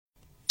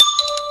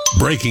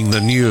Breaking the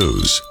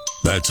news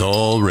that's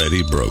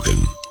already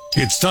broken.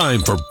 It's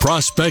time for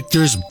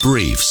Prospectors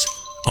Briefs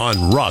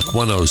on Rock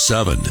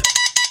 107.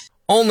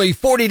 Only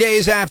 40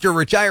 days after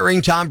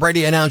retiring, Tom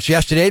Brady announced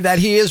yesterday that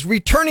he is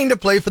returning to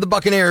play for the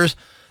Buccaneers.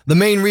 The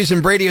main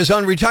reason Brady is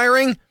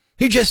unretiring?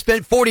 He just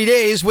spent 40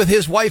 days with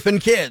his wife and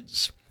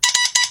kids.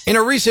 In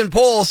a recent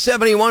poll,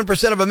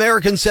 71% of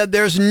Americans said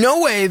there's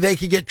no way they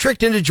could get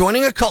tricked into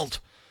joining a cult.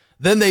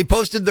 Then they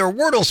posted their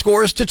Wordle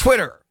scores to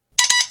Twitter.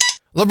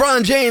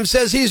 LeBron James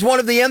says he's one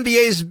of the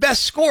NBA's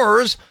best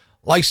scorers,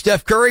 like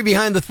Steph Curry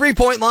behind the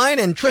three-point line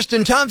and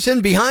Tristan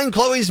Thompson behind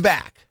Chloe's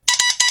back.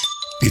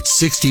 It's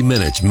 60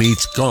 Minutes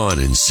meets Gone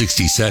in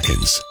 60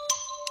 Seconds.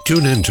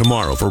 Tune in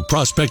tomorrow for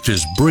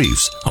Prospectors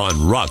Briefs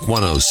on Rock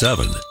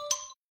 107.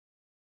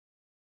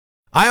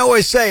 I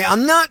always say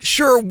I'm not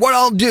sure what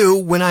I'll do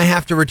when I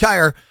have to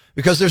retire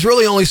because there's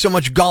really only so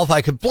much golf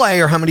I could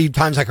play or how many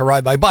times I could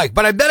ride my bike,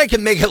 but I bet I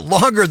can make it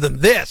longer than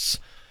this.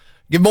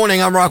 Good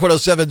morning, I'm Rock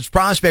 107's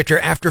Prospector.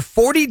 After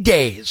 40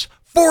 days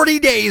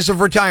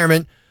of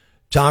retirement,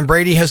 Tom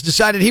Brady has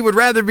decided he would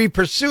rather be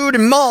pursued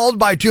and mauled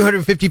by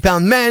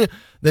 250-pound men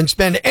than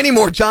spend any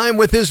more time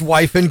with his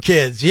wife and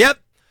kids. Yep,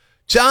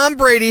 Tom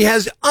Brady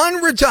has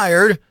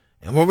unretired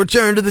and will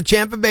return to the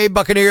Tampa Bay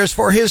Buccaneers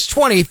for his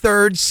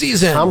 23rd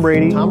season. Tom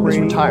Brady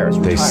retires.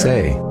 They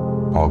say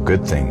all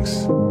good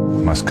things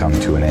must come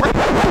to an end.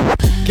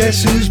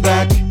 Guess who's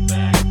back?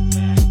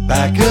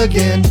 Back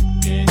again.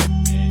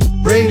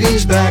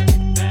 Brady's back.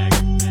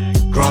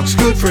 Gronk's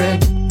good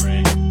friend.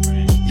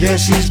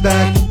 Yes, he's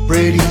back.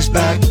 Brady's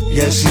back.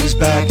 Yes, he's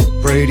back.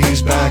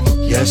 Brady's back.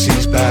 Yes,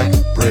 he's back.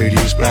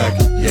 Brady's back.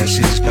 Yes,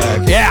 he's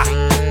back. Yeah.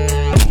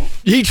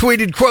 He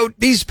tweeted, quote,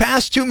 "These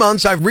past 2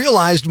 months, I've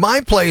realized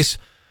my place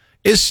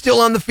is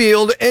still on the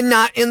field and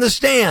not in the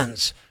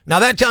stands. Now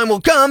that time will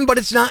come, but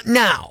it's not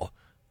now."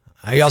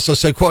 I also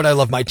said, quote, "I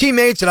love my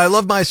teammates and I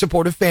love my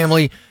supportive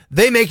family.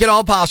 They make it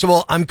all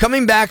possible. I'm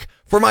coming back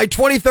for my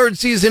 23rd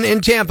season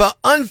in Tampa.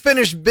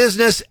 Unfinished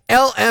business,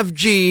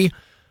 LFG,"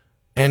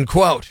 end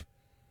quote.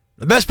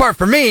 The best part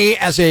for me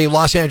as a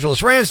Los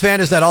Angeles Rams fan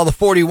is that all the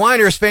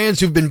 49ers fans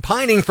who've been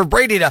pining for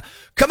Brady to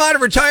come out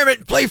of retirement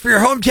and play for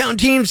your hometown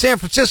team, San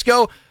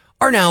Francisco,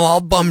 are now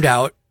all bummed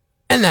out.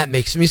 And that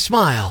makes me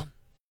smile.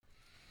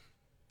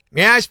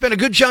 Yeah, I spent a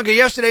good chunk of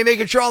yesterday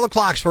making sure all the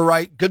clocks were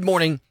right. Good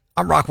morning.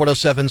 I'm Rock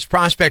 107's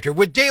Prospector.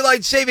 With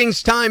daylight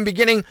savings time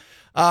beginning,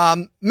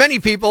 many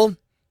people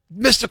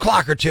missed a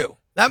clock or two.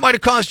 That might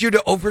have caused you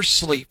to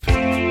oversleep.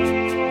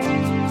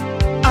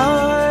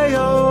 I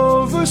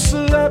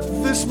overslept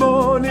this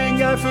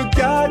morning. I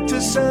forgot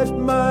to set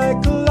my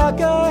clock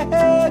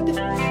ahead.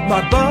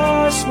 My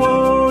boss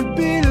won't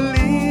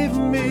believe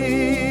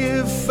me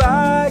if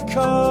I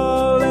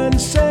call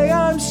and say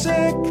I'm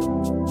sick.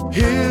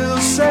 He'll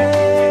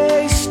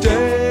say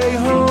stay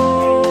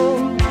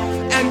home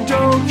and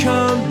don't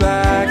come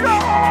back.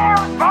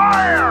 You're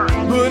fired!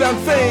 But I'm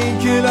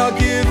thinking I'll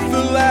get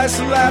the last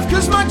laugh,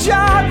 'cause my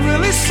job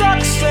really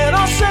sucks and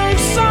I'll save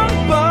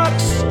some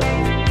bucks.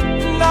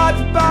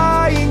 Not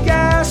buying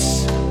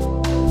gas,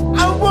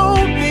 I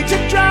won't need to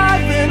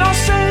drive and I'll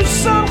save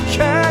some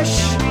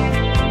cash.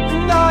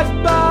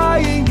 Not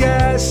buying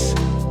gas.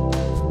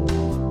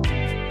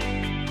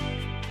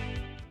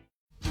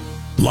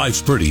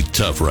 Life's pretty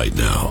tough right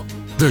now.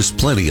 There's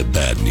plenty of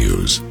bad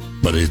news,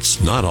 but it's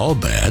not all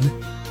bad.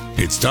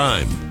 It's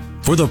time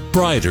for the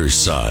brighter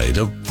side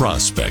of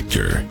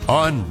Prospector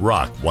on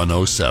Rock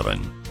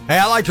 107. Hey,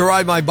 I like to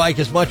ride my bike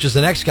as much as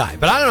the next guy,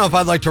 but I don't know if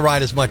I'd like to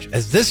ride as much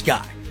as this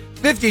guy.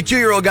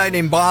 52-year-old guy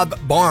named Bob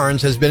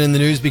Barnes has been in the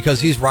news because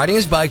he's riding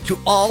his bike to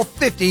all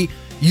 50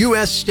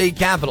 U.S. state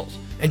capitals.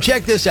 And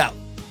check this out.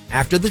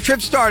 After the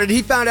trip started,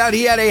 he found out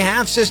he had a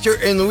half-sister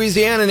in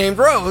Louisiana named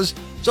Rose,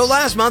 so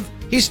last month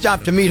he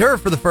stopped to meet her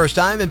for the first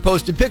time and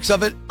posted pics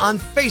of it on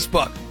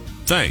Facebook.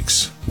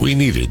 Thanks. We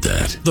needed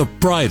that. The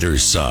brighter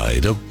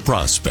side of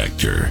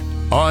Prospector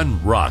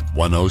on Rock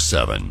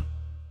 107.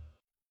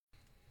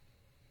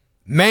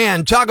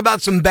 Man, talk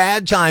about some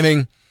bad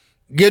timing.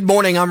 Good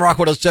morning, I'm Rock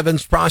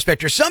 107's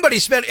Prospector. Somebody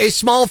spent a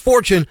small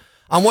fortune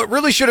on what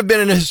really should have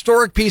been an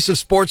historic piece of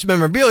sports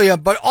memorabilia,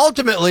 but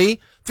ultimately,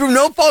 through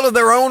no fault of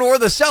their own or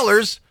the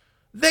sellers,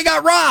 they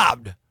got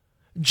robbed.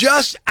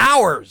 Just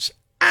hours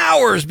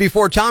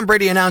before Tom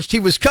Brady announced he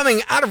was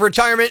coming out of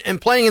retirement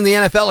and playing in the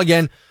NFL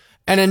again,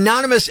 an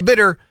anonymous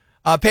bidder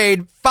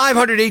paid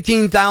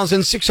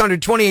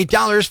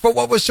 $518,628 for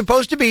what was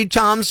supposed to be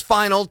Tom's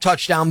final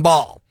touchdown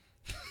ball.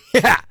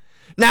 Yeah,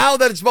 now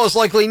that it's most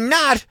likely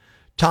not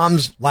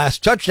Tom's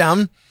last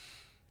touchdown,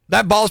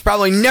 that ball's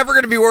probably never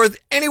going to be worth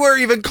anywhere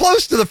even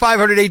close to the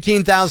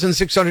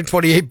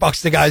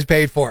 $518,628 the guys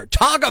paid for it.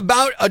 Talk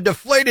about a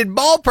deflated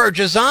ball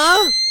purchase,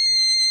 huh?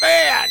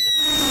 Man!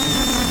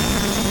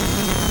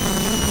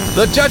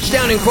 The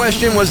touchdown in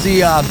question was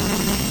the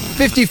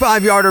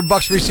 55-yarder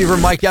Bucs receiver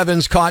Mike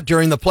Evans caught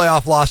during the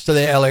playoff loss to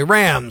the LA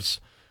Rams.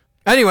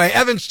 Anyway,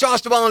 Evans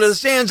tossed the ball into the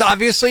stands,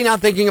 obviously not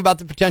thinking about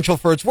the potential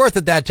for its worth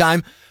at that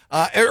time.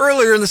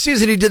 Earlier in the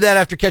season, he did that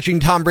after catching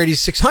Tom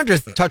Brady's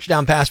 600th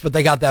touchdown pass, but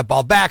they got that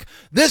ball back.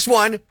 This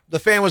one, the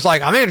fan was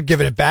like, I'm going to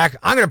give it back.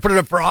 I'm going to put it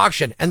up for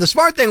auction. And the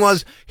smart thing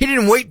was he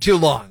didn't wait too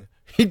long.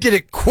 He did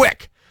it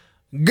quick.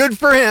 Good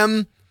for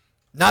him.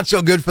 Not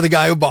so good for the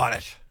guy who bought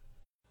it.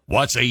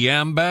 What's a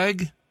yam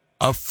bag?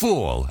 A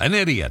fool, an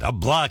idiot, a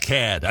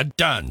blockhead, a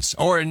dunce,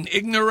 or an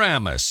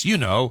ignoramus. You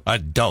know, a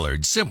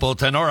dullard,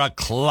 simpleton, or a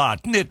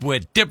clot,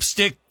 nitwit,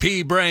 dipstick,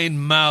 pea-brain,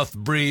 mouth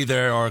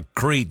breather, or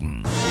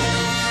cretin.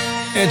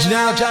 It's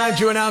now time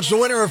to announce the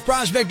winner of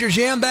Prospector's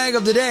Yam Bag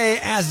of the Day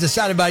as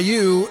decided by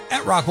you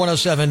at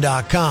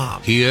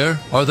rock107.com. Here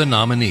are the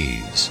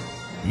nominees.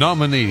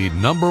 Nominee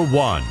number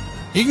 1.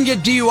 You can get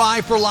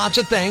DUI for lots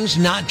of things,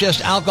 not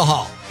just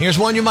alcohol. Here's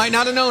one you might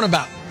not have known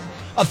about.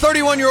 A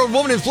 31-year-old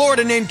woman in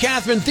Florida named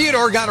Catherine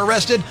Theodore got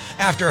arrested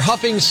after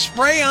huffing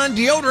spray-on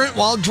deodorant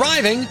while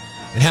driving.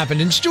 It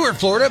happened in Stuart,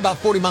 Florida, about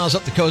 40 miles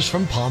up the coast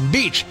from Palm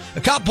Beach.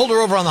 A cop pulled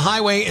her over on the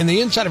highway, and the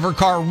inside of her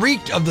car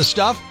reeked of the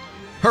stuff.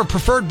 Her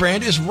preferred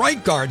brand is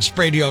Right Guard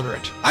spray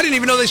deodorant. I didn't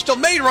even know they still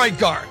made Right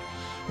Guard.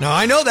 Now,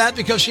 I know that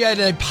because she had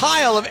a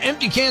pile of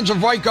empty cans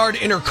of Right Guard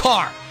in her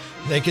car.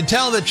 They could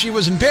tell that she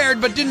was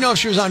impaired, but didn't know if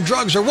she was on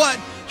drugs or what.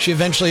 She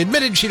eventually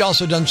admitted she'd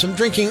also done some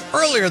drinking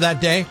earlier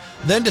that day,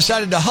 then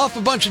decided to huff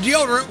a bunch of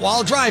deodorant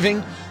while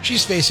driving.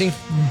 She's facing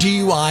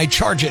DUI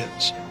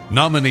charges.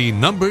 Nominee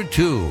number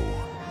 2.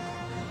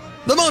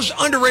 The most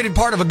underrated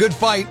part of a good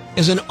fight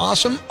is an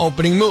awesome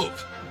opening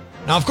move.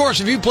 Now, of course,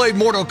 if you played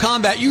Mortal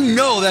Kombat, you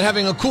know that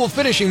having a cool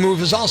finishing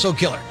move is also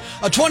killer.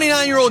 A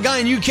 29-year-old guy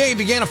in UK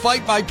began a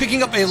fight by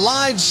picking up a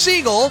live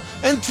seagull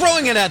and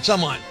throwing it at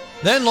someone,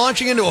 then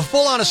launching into a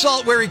full-on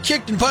assault where he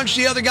kicked and punched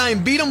the other guy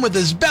and beat him with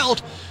his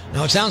belt.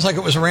 Now, it sounds like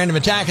it was a random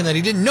attack and that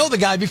he didn't know the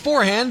guy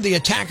beforehand. The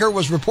attacker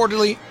was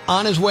reportedly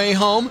on his way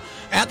home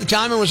at the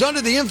time and was under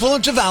the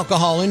influence of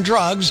alcohol and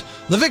drugs.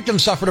 The victim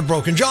suffered a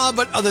broken jaw,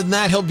 but other than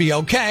that, he'll be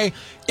okay.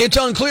 It's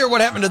unclear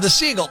what happened to the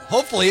seagull.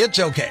 Hopefully it's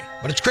okay.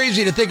 But it's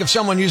crazy to think of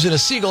someone using a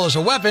seagull as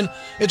a weapon.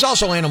 It's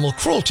also animal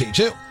cruelty,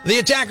 too. The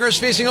attacker is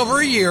facing over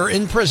a year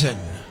in prison.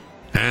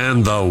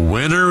 And the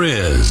winner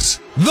is...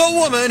 the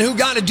woman who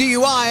got a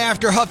DUI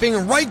after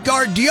huffing Right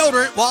Guard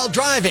deodorant while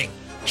driving.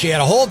 She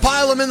had a whole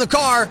pile of them in the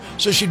car,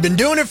 so she'd been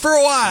doing it for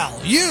a while.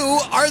 You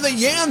are the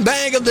Yam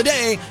Bag of the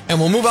Day, and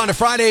we'll move on to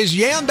Friday's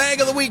Yam Bag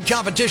of the Week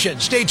competition.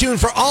 Stay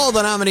tuned for all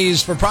the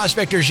nominees for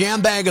Prospector's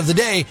Yam Bag of the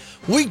Day,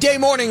 weekday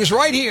mornings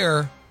right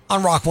here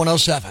on Rock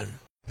 107.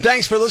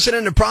 Thanks for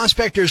listening to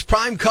Prospector's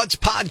Prime Cuts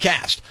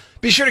podcast.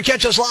 Be sure to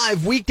catch us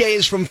live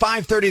weekdays from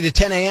 5:30 to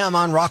 10 a.m.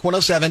 on Rock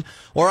 107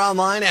 or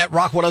online at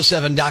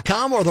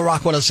rock107.com or the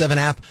Rock 107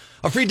 app,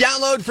 a free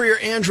download for your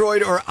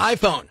Android or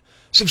iPhone.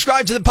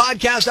 Subscribe to the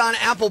podcast on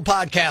Apple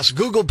Podcasts,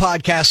 Google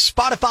Podcasts,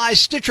 Spotify,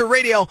 Stitcher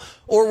Radio,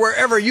 or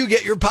wherever you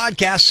get your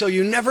podcasts so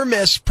you never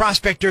miss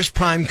Prospector's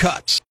Prime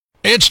Cuts.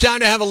 It's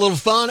time to have a little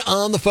fun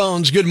on the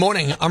phones. Good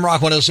morning. I'm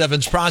Rock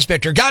 107's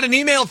Prospector. Got an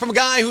email from a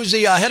guy who's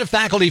the head of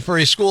faculty for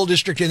a school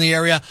district in the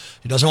area.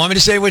 He doesn't want me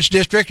to say which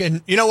district,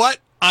 and you know what?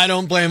 I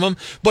don't blame him.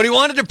 But he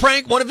wanted to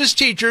prank one of his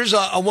teachers,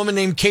 a woman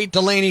named Kate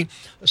Delaney.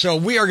 So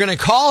we are going to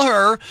call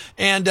her,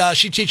 and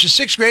she teaches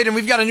 6th grade, and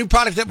we've got a new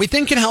product that we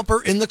think can help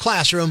her in the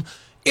classroom.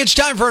 It's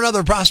time for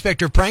another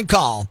Prospector prank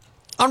call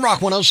on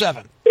Rock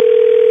 107.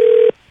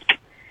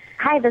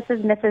 Hi, this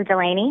is Mrs.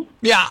 Delaney.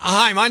 Yeah,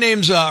 hi, my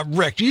name's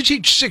Rick. You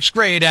teach 6th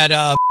grade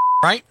at,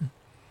 right?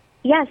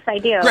 Yes, I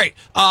do. Great.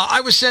 I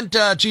was sent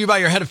to you by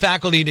your head of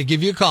faculty to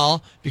give you a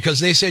call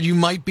because they said you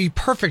might be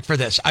perfect for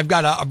this. I've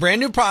got a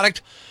brand new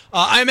product.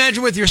 I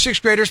imagine with your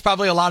 6th graders,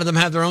 probably a lot of them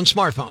have their own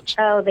smartphones.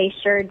 Oh, they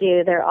sure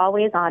do. They're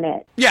always on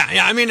it. Yeah.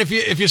 I mean, if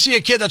you see a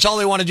kid, that's all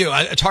they want to do.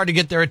 It's hard to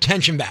get their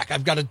attention back.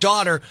 I've got a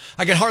daughter.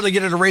 I can hardly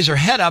get her to raise her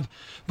head up,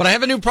 but I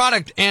have a new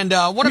product. And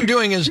what I'm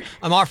doing is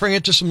I'm offering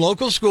it to some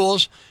local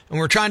schools. And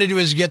what we're trying to do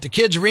is get the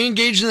kids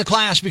re-engaged in the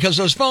class because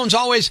those phones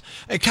always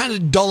kind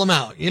of dull them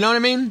out. You know what I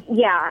mean?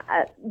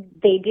 Yeah,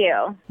 they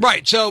do.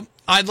 Right. So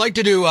I'd like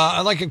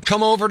to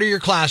come over to your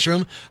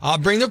classroom,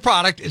 bring the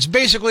product. It's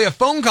basically a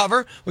phone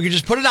cover. We can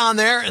just put it on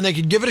there and they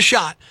can give it a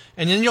shot.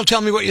 And then you'll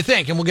tell me what you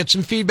think and we'll get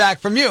some feedback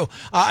from you.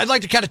 I'd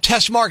like to kind of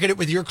test market it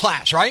with your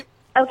class, right?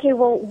 Okay,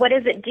 well, what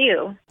does it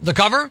do? The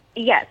cover?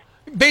 Yes.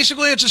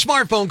 Basically, it's a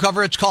smartphone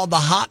cover. It's called the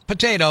Hot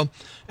Potato.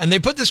 And they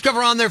put this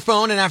cover on their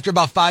phone, and after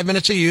about 5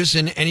 minutes of use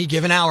in any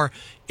given hour,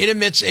 it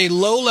emits a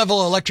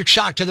low-level electric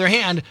shock to their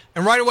hand.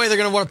 And right away, they're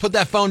going to want to put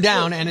that phone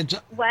down. And it's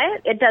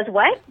what? It does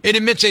what? It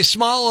emits a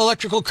small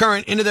electrical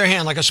current into their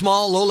hand, like a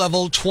small,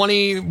 low-level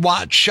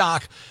 20-watt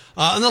shock.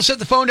 And they'll set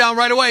the phone down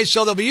right away,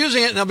 so they'll be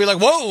using it, and they'll be like,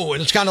 whoa,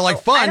 and it's kind of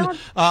like fun.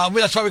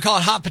 That's why we call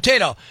it Hot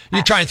Potato.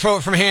 You try and throw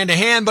it from hand to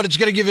hand, but it's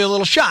going to give you a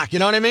little shock. You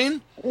know what I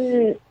mean?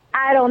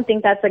 I don't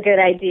think that's a good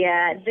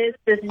idea. This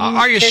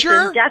Are you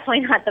sure? is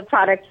definitely not the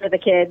product for the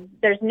kids.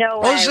 There's no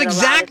way. Well, it's I would allow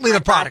exactly this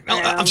the product. in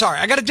No, my I'm classroom. sorry.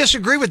 I got to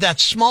disagree with that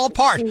small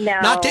part. No.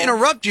 Not to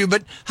interrupt you,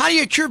 but how do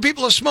you cure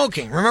people of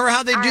smoking? Remember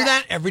how they do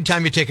that? Every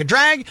time you take a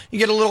drag, you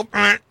get a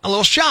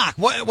little shock.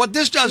 What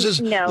this does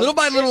is No. little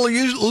by little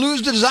you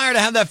lose the desire to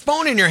have that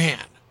phone in your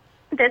hand.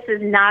 This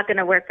is not going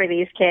to work for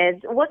these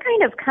kids. What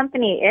kind of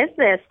company is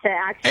this to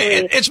actually?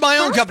 It's my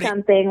own have company.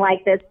 Something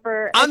like this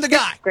for I'm the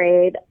guy. sixth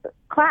grade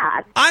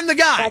class. I'm the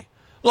guy.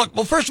 Look,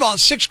 well, first of all,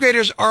 sixth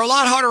graders are a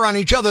lot harder on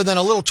each other than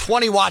a little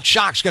 20-watt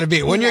shock's going to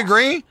be. Wouldn't you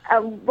agree?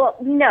 Well,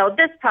 no,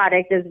 this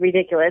product is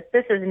ridiculous.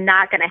 This is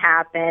not going to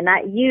happen.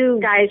 You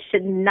guys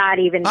should not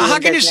even. Be How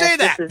in can you business. say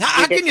that? This is How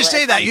can you ridiculous.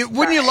 say that? I'm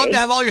Wouldn't you love sorry. to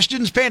have all your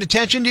students paying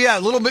attention to you? A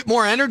little bit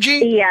more energy?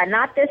 Yeah,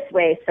 not this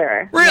way,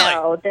 sir. Really?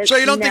 No, So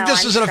you don't think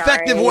this is an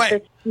effective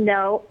way?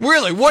 No.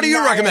 Really? What do you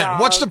Not at recommend? all.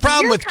 What's the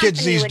problem Your with kids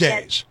company these would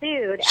get days?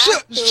 Sued.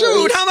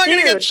 Sued? How am I going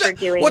to get sued?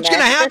 sued? What's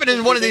going to happen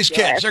in one of these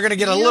kids? They're going to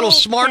get a little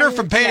smarter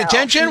from paying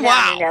attention?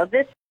 Wow. No,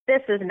 this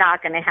is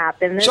not going to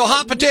happen. So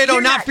hot potato,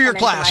 You're not for your coming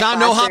to class, my huh?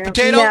 No hot classroom.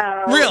 potato?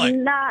 No, Really?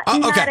 Not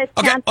Okay,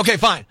 a chance. okay,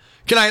 fine.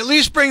 Can I at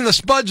least bring the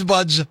Spuds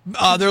Buds?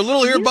 They're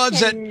little earbuds You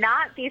that...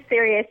 cannot be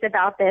serious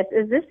about this.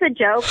 Is this a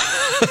joke?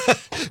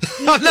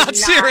 I'm not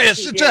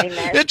serious. be doing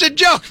this. It's a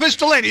joke, Miss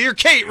Delaney. You're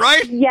Kate,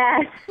 right?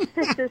 Yes,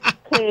 this is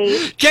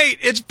Kate. Kate,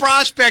 it's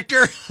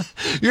Prospector.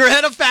 Your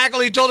head of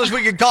faculty told us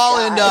we could call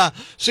and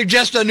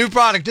suggest a new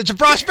product. It's a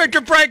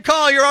Prospector prank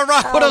call. You're on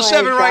Rock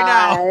 107 right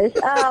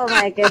now. Oh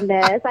my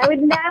goodness! I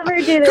would never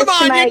do this. Come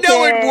on, to my you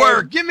know kids. it'd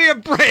work. Give me a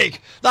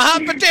break. The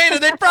hot potato,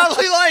 they'd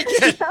probably like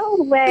it. No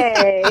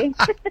way.